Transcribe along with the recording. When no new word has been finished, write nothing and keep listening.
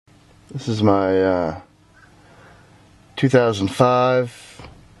This is my 2005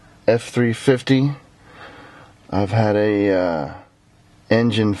 F350. I've had a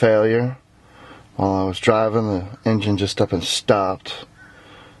engine failure. While I was driving, the engine just up and stopped.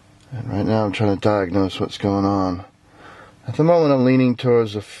 And right now I'm trying to diagnose what's going on. At the moment I'm leaning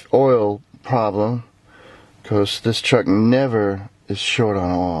towards an oil problem, because this truck never is short on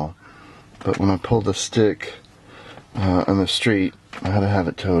oil. But when I pulled the stick on the street, I had to have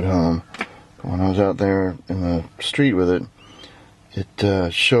it towed home. But when I was out there in the street with it,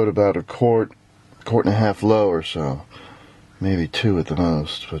 it showed about a quart and a half low or so. Maybe 2 at the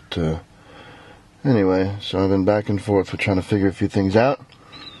most. But anyway, so I've been back and forth with trying to figure a few things out.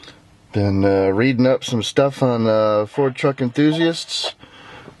 Been reading up some stuff on Ford truck enthusiasts.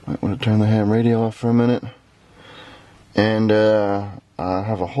 Might want to turn the ham radio off for a minute. And I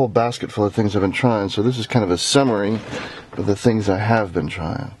have a whole basket full of things I've been trying, so this is kind of a summary of the things I have been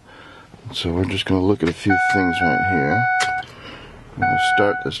trying. So we're just going to look at a few things right here. I'm going to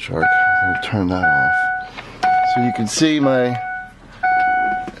start this truck. I'm going to turn that off. So you can see my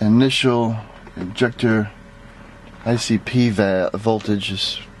initial injector ICP voltage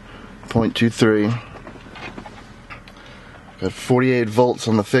is 0.23. Got 48 volts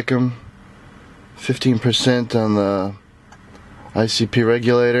on the FICM, 15% on the ICP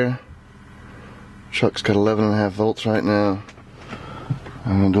regulator. Truck's got 11.5 volts right now.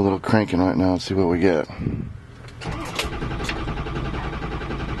 I'm going to do a little cranking right now and see what we get.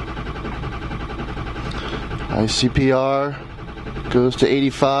 ICPR goes to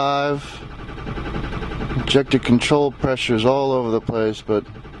 85. Injector control pressure is all over the place, but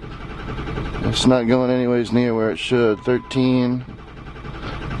it's not going anyways near where it should. 13.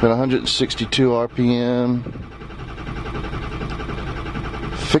 Got 162 RPM.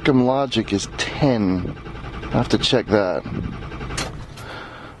 FICM logic is 10. I have to check that.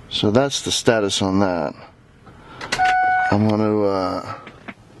 So that's the status on that. I'm going to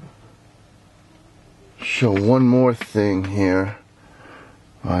show one more thing here.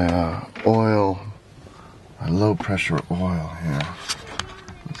 My oil, my low pressure oil here.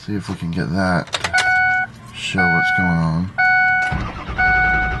 Let's see if we can get that to show what's going on.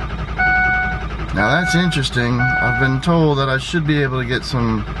 Now that's interesting. I've been told that I should be able to get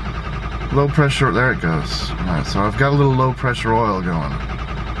some low pressure. There it goes. Alright, so I've got a little low pressure oil going.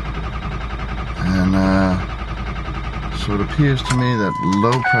 And so it appears to me that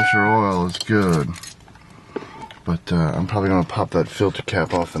low pressure oil is good. But I'm probably going to pop that filter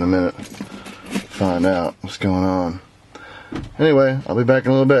cap off in a minute. Find out what's going on. Anyway, I'll be back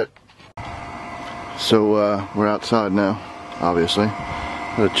in a little bit. So we're outside now, obviously.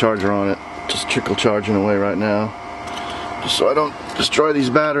 Got a charger on it. Just trickle charging away right now, just so I don't destroy these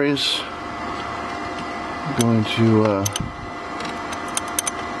batteries. I'm going to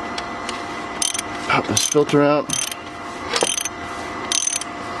pop this filter out.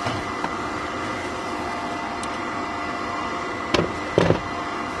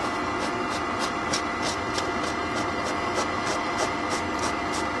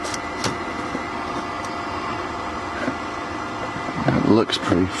 It looks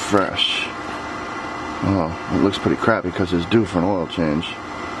pretty fresh. Well, it looks pretty crappy because it's due for an oil change.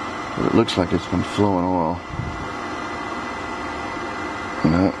 But it looks like it's been flowing oil.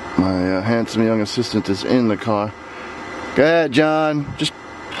 You know, my handsome young assistant is in the car. Go ahead, John. Just...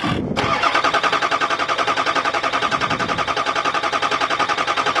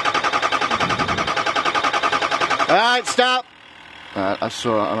 Alright, stop! Alright, I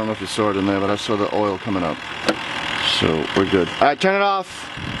don't know if you saw it in there, but I saw the oil coming up. So, we're good. Alright, turn it off.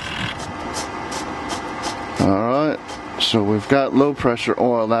 Alright, so we've got low pressure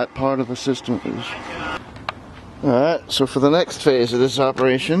oil. That part of the system is... Alright, so for the next phase of this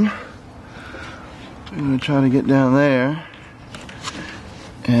operation, I'm going to try to get down there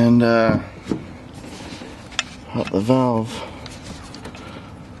and pop the valve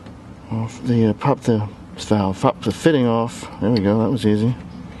off the, pop the valve, pop the fitting off. There we go, that was easy.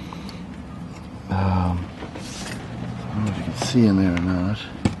 I don't know if you can see in there or not,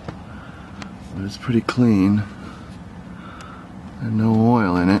 but it's pretty clean. There's no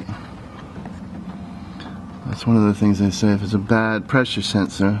oil in it. That's one of the things they say if it's a bad pressure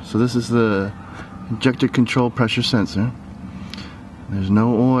sensor. So this is the injector control pressure sensor. There's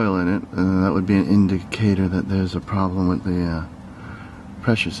no oil in it, and that would be an indicator that there's a problem with the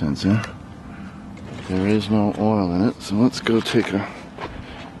pressure sensor. There is no oil in it, so let's go take a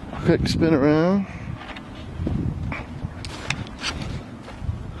quick spin around.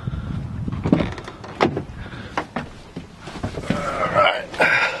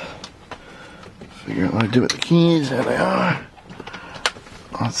 Figure out what to do with the keys. There they are.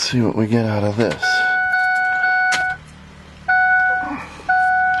 Let's see what we get out of this.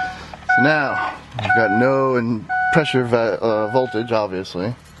 So now, we've got no pressure voltage,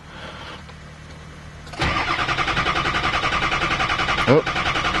 obviously. Oh,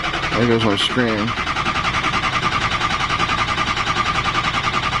 there goes my screen.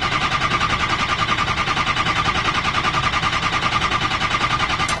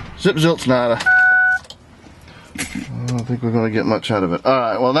 Zip zilts nada. I don't think we're going to get much out of it.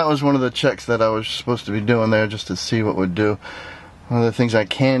 Alright, well that was one of the checks that I was supposed to be doing there, just to see what would do. One of the things I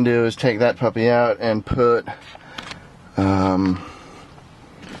can do is take that puppy out and put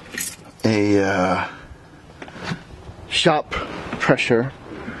a shop pressure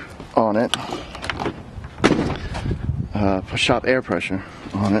on it, shop air pressure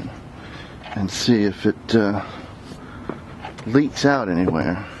on it, and see if it leaks out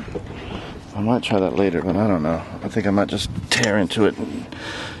anywhere. I might try that later, but I don't know. I think I might just tear into it and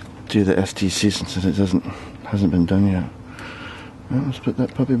do the STC since it hasn't been done yet. Well, let's put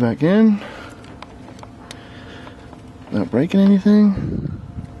that puppy back in. Not breaking anything.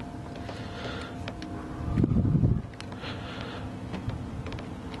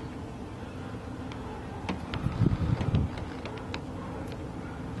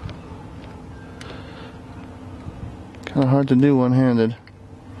 Kind of hard to do one-handed.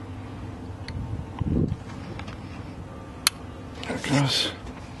 There it goes.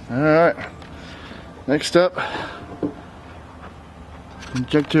 Alright. Next up,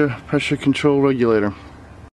 injector pressure control regulator.